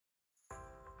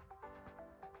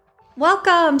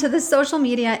Welcome to the Social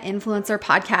Media Influencer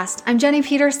Podcast. I'm Jenny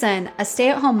Peterson, a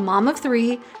stay-at-home mom of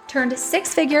 3, turned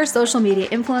 6-figure social media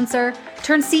influencer,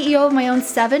 turned CEO of my own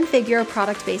 7-figure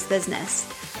product-based business.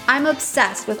 I'm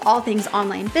obsessed with all things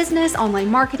online business,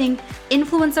 online marketing,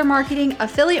 influencer marketing,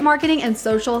 affiliate marketing, and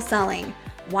social selling.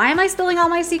 Why am I spilling all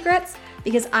my secrets?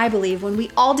 Because I believe when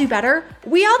we all do better,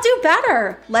 we all do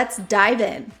better. Let's dive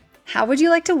in. How would you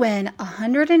like to win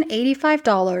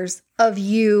 $185 of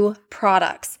You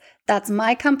products? That's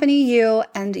my company, You,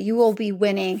 and you will be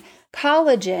winning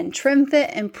collagen, TrimFit,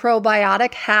 and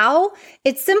probiotic. How?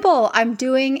 It's simple. I'm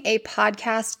doing a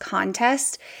podcast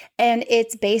contest, and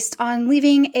it's based on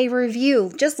leaving a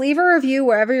review. Just leave a review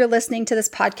wherever you're listening to this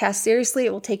podcast. Seriously,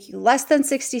 it will take you less than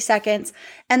 60 seconds,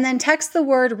 and then text the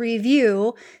word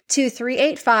review to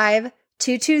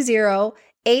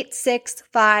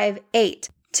 385-220-8658.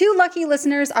 2 lucky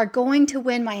listeners are going to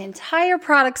win my entire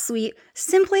product suite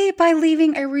simply by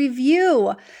leaving a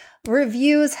review.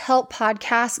 Reviews help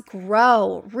podcasts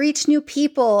grow, reach new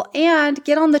people, and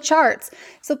get on the charts.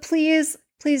 So please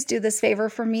do this favor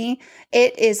for me.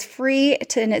 It is free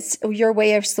and it's your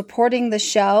way of supporting the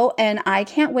show. And I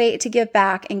can't wait to give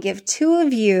back and give 2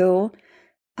 of you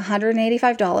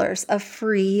 $185 of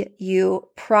free You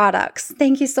products.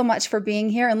 Thank you so much for being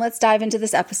here, and let's dive into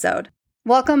this episode.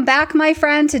 Welcome back, my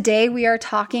friend. Today we are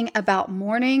talking about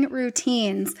morning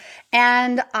routines,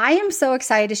 and I am so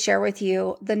excited to share with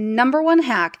you the number 1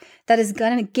 hack that is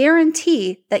going to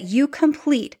guarantee that you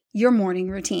complete your morning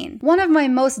routine. One of my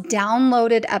most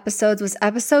downloaded episodes was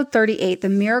episode 38, The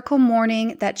Miracle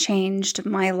Morning That Changed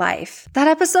My Life. That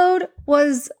episode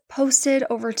was posted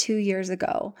over 2 years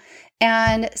ago.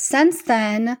 And since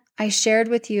then, I shared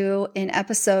with you in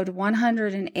episode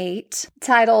 108,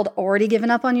 titled Already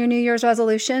Given Up on Your New Year's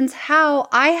Resolutions, how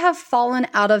I have fallen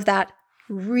out of that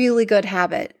really good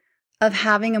habit of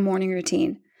having a morning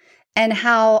routine, and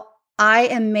how I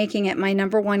am making it my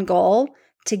number 1 goal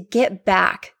to get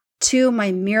back to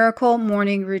my miracle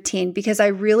morning routine, because I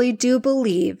really do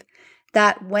believe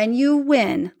that when you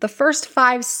win the first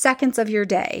 5 seconds of your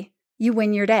day, you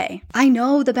win your day. I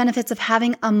know the benefits of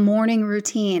having a morning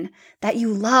routine that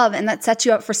you love and that sets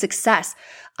you up for success.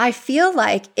 I feel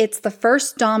like it's the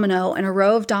first domino in a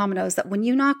row of dominoes that when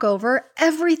you knock over,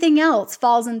 everything else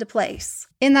falls into place.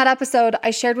 In that episode,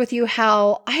 I shared with you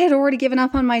how I had already given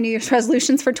up on my New Year's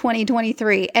resolutions for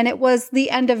 2023, and it was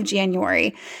the end of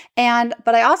January.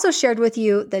 But I also shared with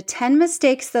you the 10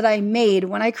 mistakes that I made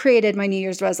when I created my New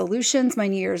Year's resolutions, my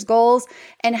New Year's goals,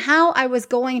 and how I was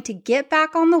going to get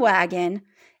back on the wagon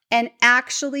and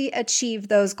actually achieve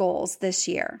those goals this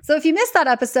year. So if you missed that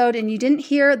episode and you didn't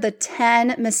hear the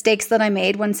 10 mistakes that I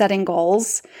made when setting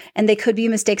goals, and they could be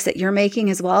mistakes that you're making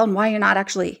as well, and why you're not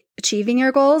actually achieving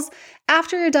your goals,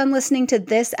 after you're done listening to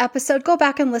this episode, go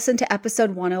back and listen to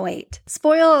episode 108.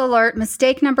 Spoiler alert,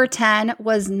 mistake number 10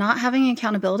 was not having an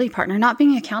accountability partner, not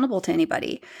being accountable to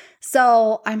anybody.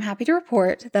 So I'm happy to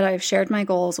report that I've shared my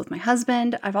goals with my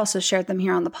husband. I've also shared them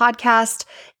here on the podcast.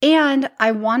 And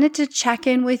I wanted to check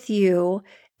in with you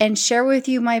and share with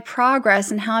you my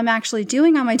progress and how I'm actually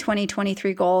doing on my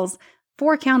 2023 goals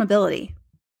for accountability.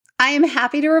 I am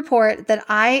happy to report that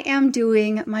I am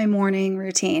doing my morning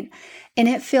routine, and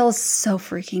it feels so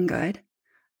freaking good.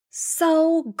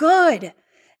 So good.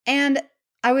 And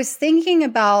I was thinking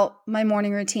about my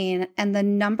morning routine and the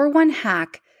number 1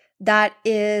 hack that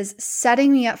is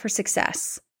setting me up for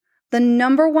success. The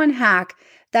number 1 hack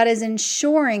that is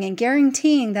ensuring and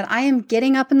guaranteeing that I am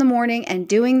getting up in the morning and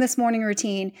doing this morning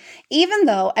routine, even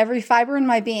though every fiber in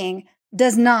my being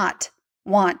does not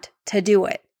want to do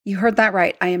it. You heard that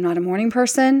right. I am not a morning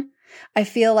person. I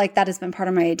feel like that has been part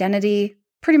of my identity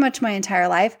pretty much my entire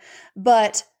life.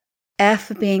 But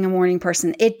F being a morning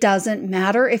person, it doesn't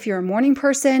matter if you're a morning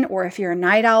person or if you're a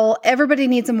night owl. Everybody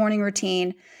needs a morning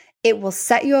routine. It will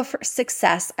set you up for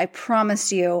success. I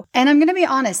promise you. And I'm going to be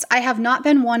honest, I have not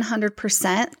been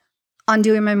 100% on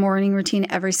doing my morning routine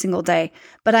every single day,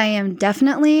 but I am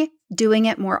definitely doing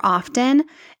it more often.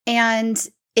 And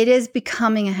it is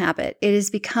becoming a habit. It is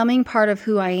becoming part of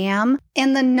who I am.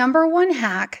 And the number 1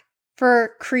 hack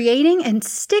for creating and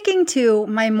sticking to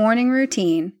my morning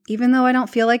routine, even though I don't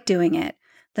feel like doing it,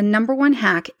 the number 1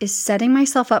 hack is setting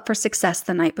myself up for success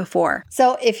the night before.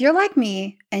 So if you're like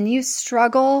me and you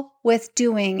struggle with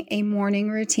doing a morning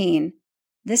routine,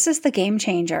 this is the game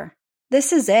changer.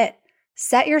 This is it.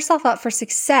 Set yourself up for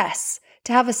success,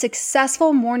 to have a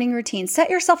successful morning routine. Set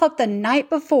yourself up the night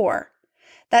before.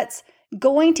 That's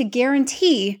going to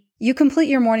guarantee you complete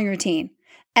your morning routine.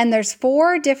 And there's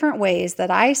 4 different ways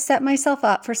that I set myself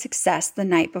up for success the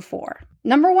night before.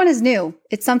 Number 1 is new.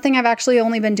 It's something I've actually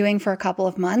only been doing for a couple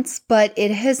of months, but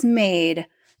it has made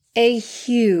a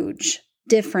huge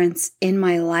difference in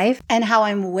my life and how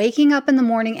I'm waking up in the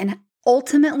morning and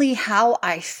ultimately how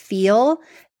I feel.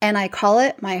 And I call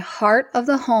it my heart of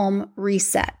the home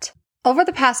reset. Over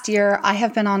the past year, I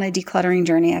have been on a decluttering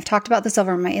journey. I've talked about this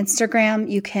over on my Instagram.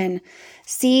 You can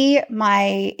see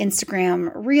my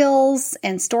Instagram reels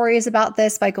and stories about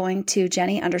this by going to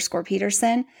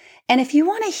Jenny_Peterson. And if you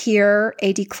want to hear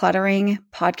a decluttering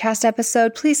podcast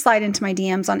episode, please slide into my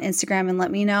DMs on Instagram and let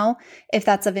me know if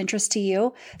that's of interest to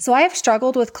you. So I have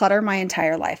struggled with clutter my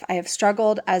entire life. I have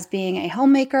struggled as being a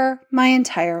homemaker my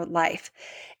entire life.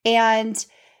 And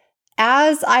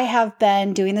as I have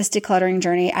been doing this decluttering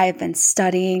journey, I have been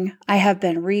studying, I have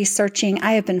been researching,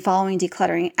 I have been following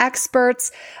decluttering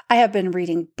experts, I have been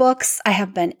reading books, I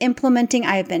have been implementing,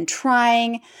 I have been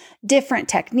trying different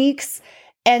techniques.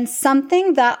 And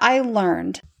something that I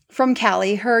learned from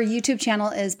Callie, her YouTube channel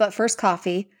is But First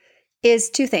Coffee, is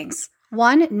two things.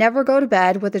 One, never go to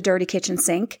bed with a dirty kitchen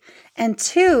sink. And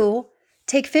two,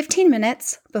 take 15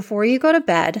 minutes before you go to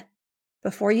bed,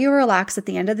 before you relax at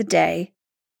the end of the day,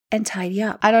 and tidy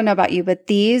up. I don't know about you, but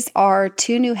these are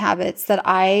two new habits that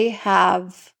I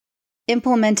have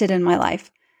implemented in my life.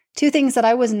 Two things that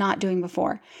I was not doing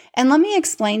before. And let me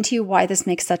explain to you why this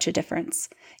makes such a difference.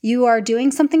 You are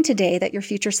doing something today that your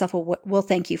future self will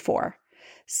thank you for.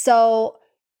 So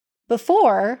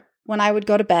before, when I would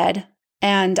go to bed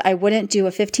and I wouldn't do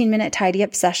a 15-minute tidy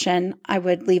up session, I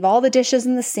would leave all the dishes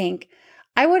in the sink.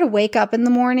 I would wake up in the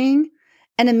morning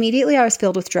and immediately I was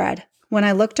filled with dread. When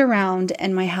I looked around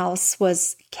and my house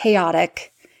was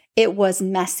chaotic, it was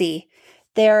messy.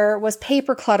 There was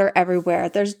paper clutter everywhere.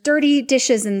 There's dirty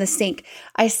dishes in the sink.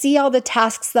 I see all the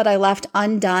tasks that I left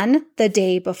undone the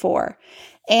day before.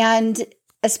 And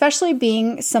especially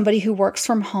being somebody who works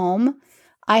from home,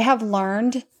 I have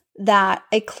learned that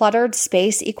a cluttered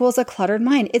space equals a cluttered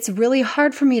mind. It's really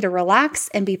hard for me to relax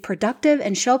and be productive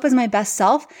and show up as my best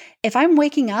self if I'm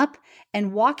waking up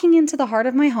and walking into the heart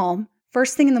of my home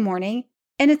first thing in the morning,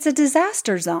 and it's a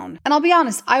disaster zone. And I'll be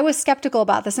honest, I was skeptical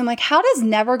about this. I'm like, how does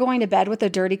never going to bed with a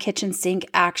dirty kitchen sink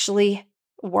actually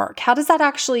work? How does that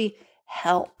actually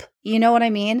help? You know what I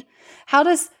mean? How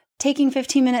does taking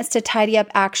 15 minutes to tidy up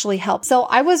actually help? So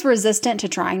I was resistant to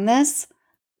trying this,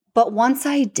 but once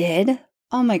I did,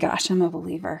 oh my gosh, I'm a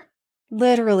believer.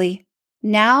 Literally.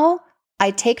 Now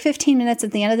I take 15 minutes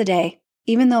at the end of the day,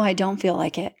 even though I don't feel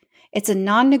like it. It's a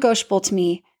non-negotiable to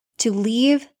me to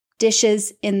leave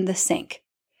dishes in the sink.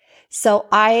 So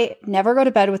I never go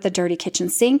to bed with a dirty kitchen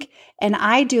sink, and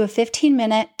I do a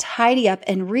 15-minute tidy up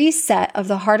and reset of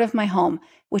the heart of my home,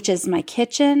 which is my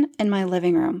kitchen and my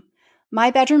living room. My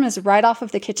bedroom is right off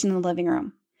of the kitchen and the living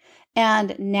room.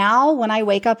 And now when I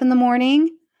wake up in the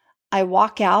morning, I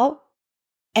walk out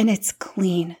and it's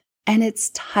clean and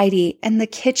it's tidy and the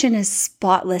kitchen is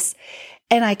spotless.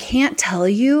 And I can't tell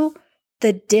you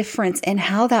the difference in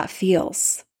how that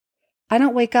feels. I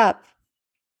don't wake up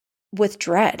with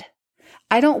dread.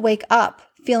 I don't wake up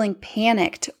feeling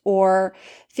panicked or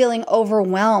feeling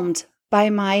overwhelmed by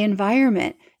my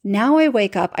environment. Now I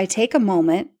wake up, I take a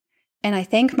moment, and I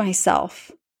thank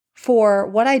myself for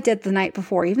what I did the night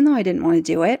before, even though I didn't want to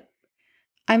do it.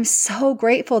 I'm so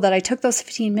grateful that I took those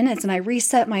 15 minutes and I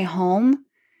reset my home,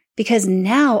 because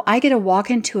now I get to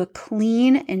walk into a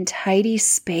clean and tidy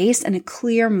space and a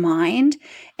clear mind,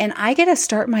 and I get to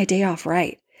start my day off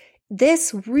right.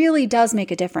 This really does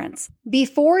make a difference.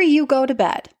 Before you go to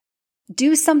bed,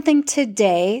 do something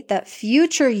today that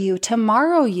future you,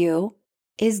 tomorrow you,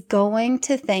 is going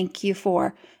to thank you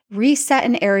for. Reset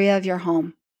an area of your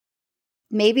home.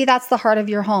 Maybe that's the heart of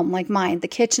your home, like mine, the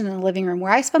kitchen and the living room,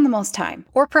 where I spend the most time.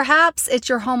 Or perhaps it's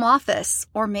your home office,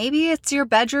 or maybe it's your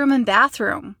bedroom and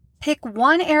bathroom. Pick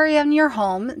one area in your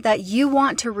home that you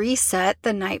want to reset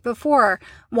the night before.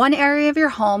 One area of your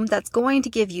home that's going to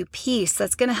give you peace,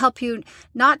 that's going to help you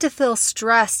not to feel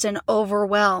stressed and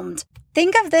overwhelmed.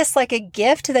 Think of this like a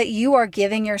gift that you are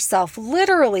giving yourself.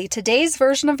 Literally, today's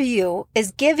version of you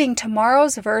is giving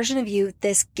tomorrow's version of you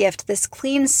this gift, this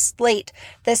clean slate,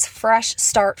 this fresh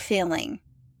start feeling.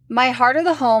 My Heart of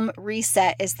the Home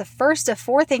reset is the first of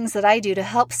 4 things that I do to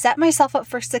help set myself up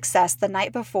for success the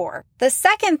night before. The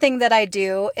second thing that I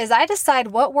do is I decide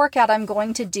what workout I'm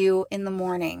going to do in the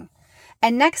morning.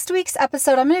 And next week's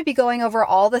episode, I'm going to be going over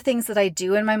all the things that I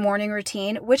do in my morning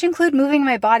routine, which include moving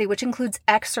my body, which includes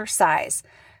exercise.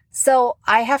 So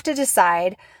I have to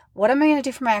decide, what am I going to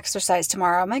do for my exercise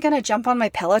tomorrow? Am I going to jump on my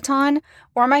Peloton,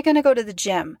 or am I going to go to the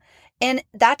gym? And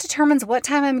that determines what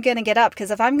time I'm going to get up.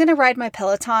 Because if I'm going to ride my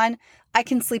Peloton, I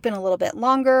can sleep in a little bit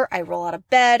longer. I roll out of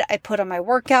bed. I put on my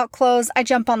workout clothes. I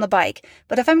jump on the bike.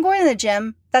 But if I'm going to the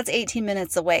gym, that's 18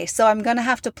 minutes away. So I'm going to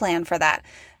have to plan for that.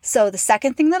 So the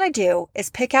second thing that I do is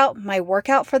pick out my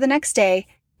workout for the next day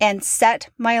and set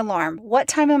my alarm. What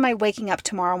time am I waking up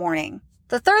tomorrow morning?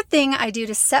 The third thing I do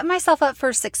to set myself up for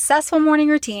a successful morning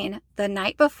routine the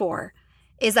night before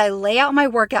is I lay out my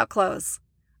workout clothes.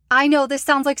 I know this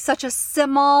sounds like such a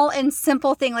small and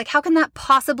simple thing. Like, how can that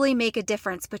possibly make a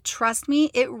difference? But trust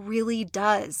me, it really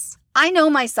does. I know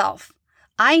myself.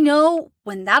 I know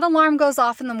when that alarm goes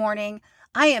off in the morning,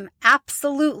 I am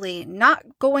absolutely not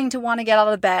going to want to get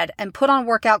out of bed and put on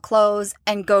workout clothes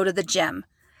and go to the gym.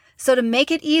 So to make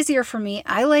it easier for me,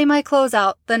 I lay my clothes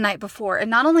out the night before.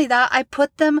 And not only that, I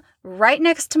put them right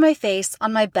next to my face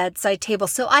on my bedside table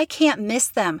so I can't miss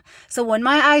them. So when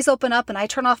my eyes open up and I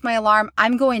turn off my alarm,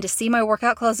 I'm going to see my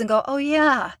workout clothes and go, oh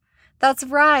yeah, that's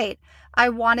right. I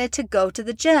wanted to go to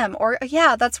the gym. Or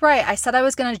yeah, that's right. I said I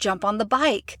was going to jump on the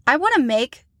bike. I want to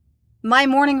make my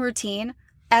morning routine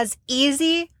as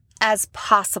easy as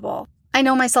possible. I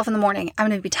know myself in the morning. I'm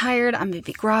going to be tired. I'm going to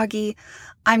be groggy.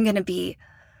 I'm going to be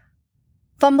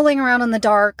fumbling around in the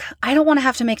dark. I don't want to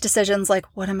have to make decisions like,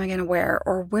 what am I going to wear?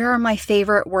 Or where are my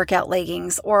favorite workout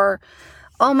leggings? Or,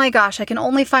 oh my gosh, I can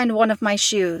only find one of my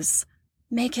shoes.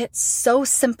 Make it so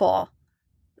simple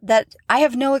that I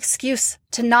have no excuse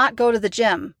to not go to the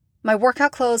gym. My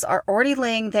workout clothes are already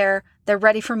laying there. They're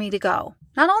ready for me to go.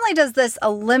 Not only does this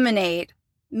eliminate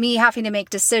me having to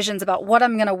make decisions about what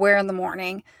I'm going to wear in the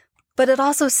morning, but it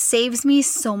also saves me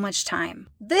so much time.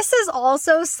 This is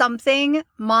also something,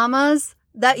 mamas,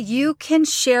 that you can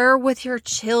share with your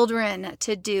children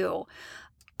to do.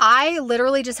 I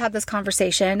literally just had this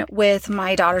conversation with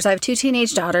my daughters. I have 2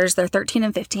 teenage daughters. They're 13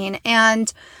 and 15.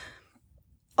 And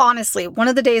honestly, one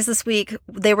of the days this week,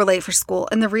 they were late for school.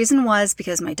 And the reason was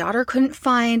because my daughter couldn't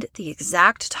find the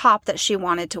exact top that she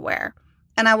wanted to wear.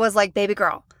 And I was like, baby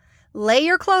girl, lay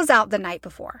your clothes out the night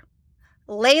before.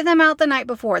 Lay them out the night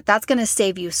before. That's going to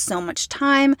save you so much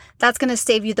time. That's going to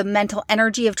save you the mental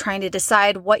energy of trying to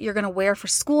decide what you're going to wear for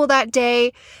school that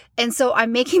day. And so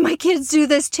I'm making my kids do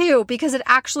this too because it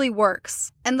actually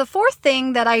works. And the fourth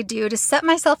thing that I do to set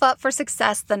myself up for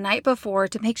success the night before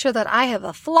to make sure that I have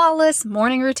a flawless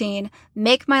morning routine,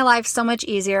 make my life so much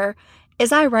easier,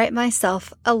 is I write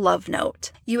myself a love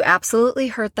note. You absolutely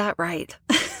heard that right.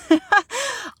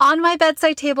 On my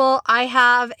bedside table, I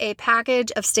have a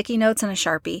package of sticky notes and a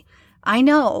Sharpie. I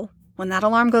know when that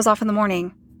alarm goes off in the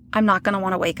morning, I'm not going to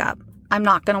want to wake up. I'm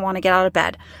not going to want to get out of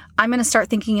bed. I'm going to start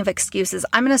thinking of excuses.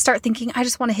 I'm going to start thinking, I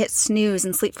just want to hit snooze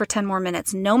and sleep for 10 more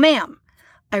minutes. No, ma'am.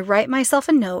 I write myself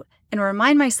a note and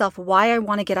remind myself why I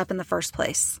want to get up in the first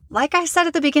place. Like I said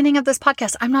at the beginning of this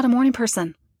podcast, I'm not a morning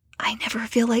person. I never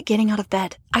feel like getting out of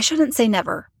bed. I shouldn't say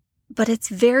never, but it's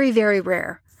very, very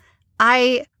rare.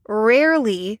 I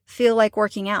rarely feel like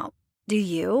working out. Do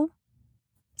you?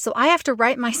 So I have to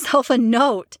write myself a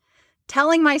note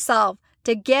telling myself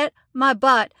to get my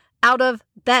butt out of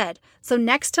bed. So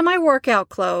next to my workout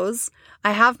clothes,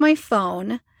 I have my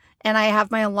phone and I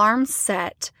have my alarm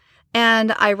set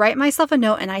and I write myself a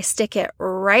note and I stick it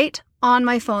right on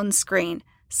my phone screen.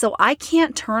 So I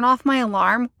can't turn off my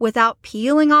alarm without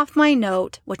peeling off my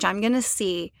note, which I'm going to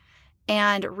see,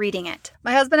 and reading it.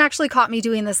 My husband actually caught me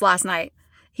doing this last night.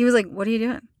 He was like, what are you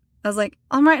doing? I was like,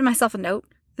 I'm writing myself a note.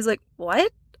 He's like,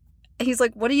 what? He's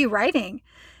like, what are you writing?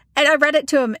 And I read it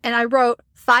to him and I wrote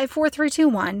 5, 4, 3, 2,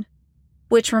 1,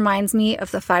 which reminds me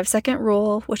of the 5-second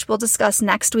rule, which we'll discuss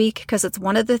next week because it's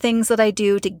one of the things that I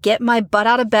do to get my butt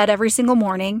out of bed every single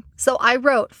morning. So I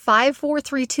wrote 5, 4,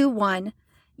 3, 2, 1,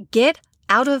 get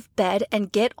out of bed and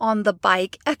get on the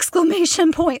bike, !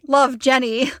 Love,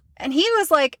 Jenny. And he was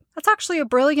like, that's actually a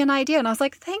brilliant idea. And I was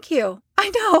like, thank you. I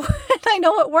know. And I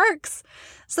know it works.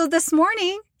 So this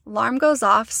morning, alarm goes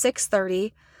off,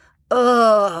 6:30.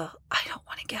 I don't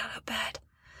want to get out of bed.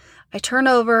 I turn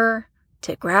over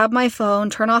to grab my phone,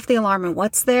 turn off the alarm, and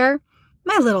what's there?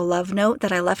 My little love note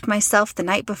that I left myself the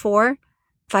night before.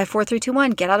 5, 4, 3, 2,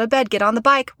 1, get out of bed, get on the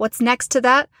bike. What's next to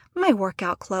that? My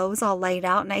workout clothes all laid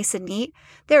out nice and neat.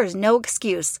 There is no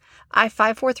excuse. I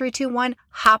 5, 4, 3, 2, 1,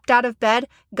 hopped out of bed,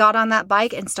 got on that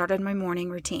bike, and started my morning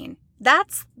routine.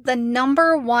 That's the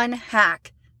number one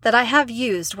hack that I have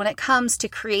used when it comes to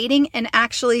creating and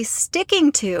actually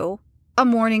sticking to a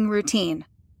morning routine.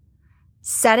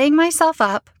 Setting myself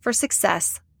up for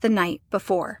success the night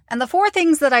before. And the 4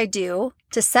 things that I do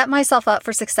to set myself up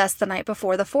for success the night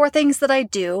before, the 4 things that I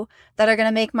do that are going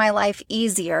to make my life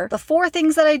easier, the 4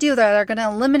 things that I do that are going to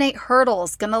eliminate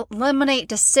hurdles, going to eliminate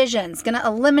decisions, going to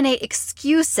eliminate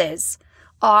excuses,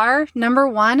 are, number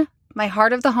one, my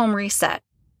heart of the home reset.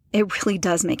 It really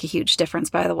does make a huge difference,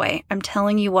 by the way. I'm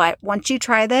telling you what, once you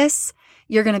try this,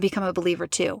 you're going to become a believer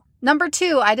too. Number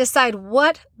two, I decide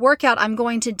what workout I'm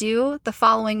going to do the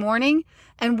following morning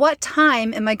and what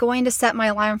time am I going to set my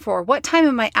alarm for? What time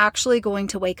am I actually going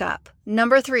to wake up?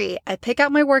 Number three, I pick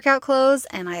out my workout clothes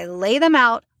and I lay them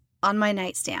out on my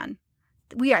nightstand.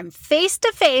 We are face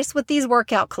to face with these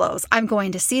workout clothes. I'm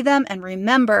going to see them and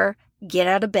remember, get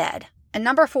out of bed. And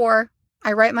number four,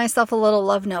 I write myself a little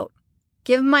love note.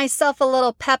 Give myself a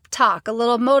little pep talk, a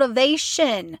little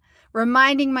motivation,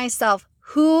 reminding myself,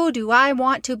 who do I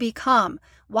want to become?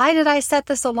 Why did I set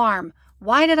this alarm?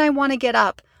 Why did I want to get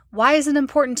up? Why is it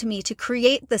important to me to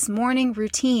create this morning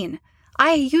routine?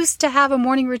 I used to have a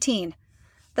morning routine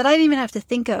that I didn't even have to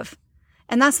think of.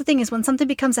 And that's the thing, is when something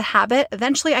becomes a habit,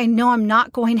 eventually I know I'm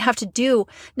not going to have to do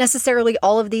necessarily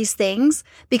all of these things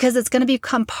because it's going to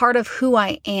become part of who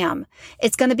I am.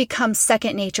 It's going to become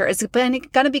second nature. It's going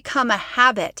to become a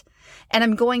habit and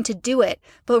I'm going to do it.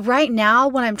 But right now,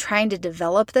 when I'm trying to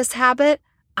develop this habit,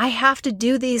 I have to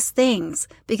do these things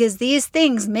because these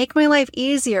things make my life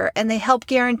easier and they help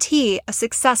guarantee a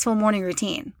successful morning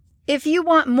routine. If you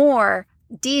want more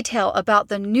detail about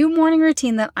the new morning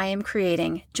routine that I am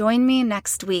creating, join me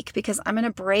next week because I'm going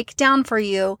to break down for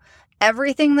you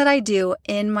everything that I do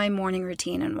in my morning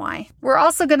routine and why. We're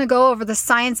also going to go over the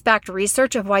science-backed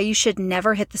research of why you should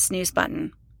never hit the snooze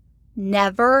button.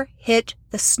 Never hit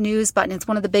the snooze button. It's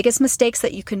one of the biggest mistakes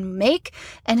that you can make,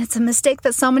 and it's a mistake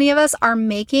that so many of us are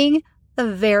making the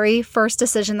very first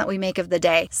decision that we make of the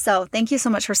day. So thank you so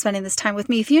much for spending this time with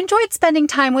me. If you enjoyed spending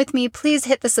time with me, please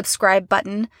hit the subscribe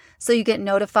button so you get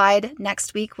notified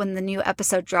next week when the new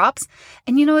episode drops.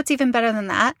 And you know what's even better than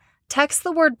that? Text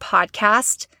the word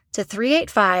podcast to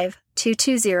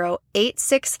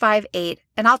 385-220-8658,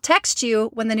 and I'll text you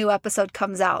when the new episode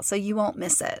comes out so you won't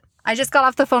miss it. I just got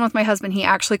off the phone with my husband. He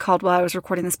actually called while I was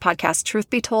recording this podcast.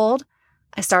 Truth be told,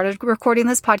 I started recording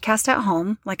this podcast at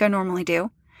home like I normally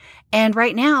do. And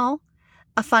right now,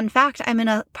 a fun fact, I'm in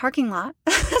a parking lot.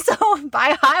 So by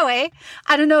a highway,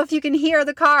 I don't know if you can hear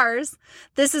the cars.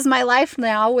 This is my life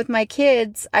now with my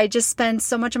kids. I just spend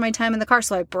so much of my time in the car.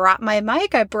 So I brought my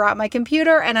mic, I brought my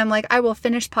computer, and I'm like, I will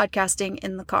finish podcasting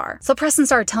in the car. So Preston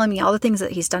started telling me all the things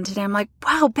that he's done today. I'm like,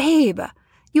 wow, babe,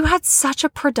 you had such a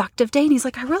productive day. And he's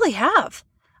like, I really have.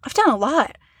 I've done a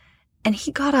lot. And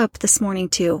he got up this morning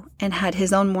too and had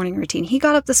his own morning routine. He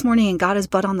got up this morning and got his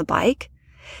butt on the bike.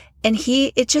 And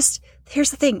here's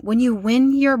the thing. When you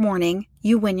win your morning,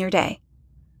 you win your day.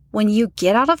 When you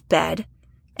get out of bed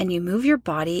and you move your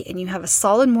body and you have a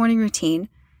solid morning routine,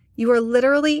 you are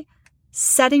literally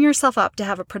setting yourself up to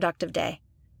have a productive day.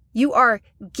 You are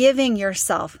giving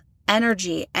yourself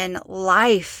energy and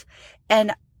life.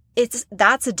 And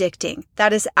that's addicting.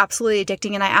 That is absolutely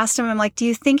addicting. And I asked him, I'm like, do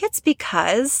you think it's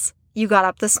because you got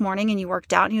up this morning and you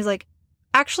worked out? And he was like,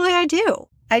 actually, I do.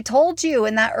 I told you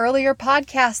in that earlier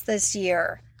podcast this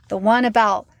year, the one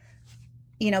about,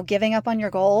 giving up on your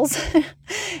goals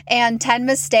and 10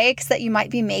 mistakes that you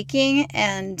might be making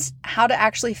and how to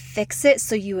actually fix it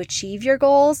so you achieve your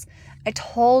goals. I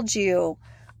told you,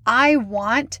 I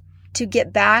want to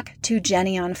get back to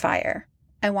Jenny on fire.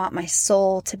 I want my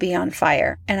soul to be on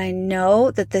fire. And I know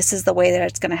that this is the way that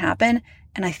it's going to happen.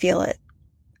 And I feel it.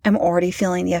 I'm already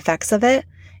feeling the effects of it.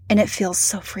 And it feels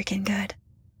so freaking good.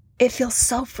 It feels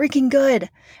so freaking good.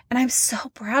 And I'm so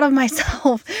proud of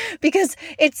myself because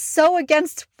it's so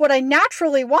against what I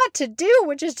naturally want to do,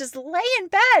 which is just lay in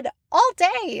bed all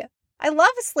day. I love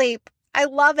sleep. I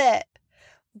love it.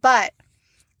 But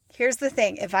here's the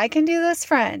thing. If I can do this,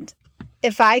 friend,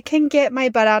 if I can get my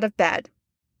butt out of bed,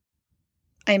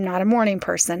 I'm not a morning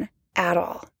person at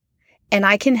all. And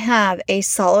I can have a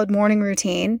solid morning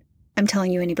routine. I'm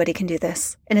telling you, anybody can do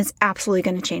this. And it's absolutely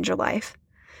going to change your life.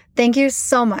 Thank you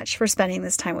so much for spending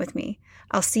this time with me.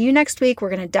 I'll see you next week. We're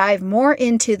going to dive more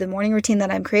into the morning routine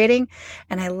that I'm creating.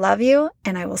 And I love you.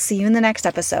 And I will see you in the next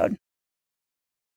episode.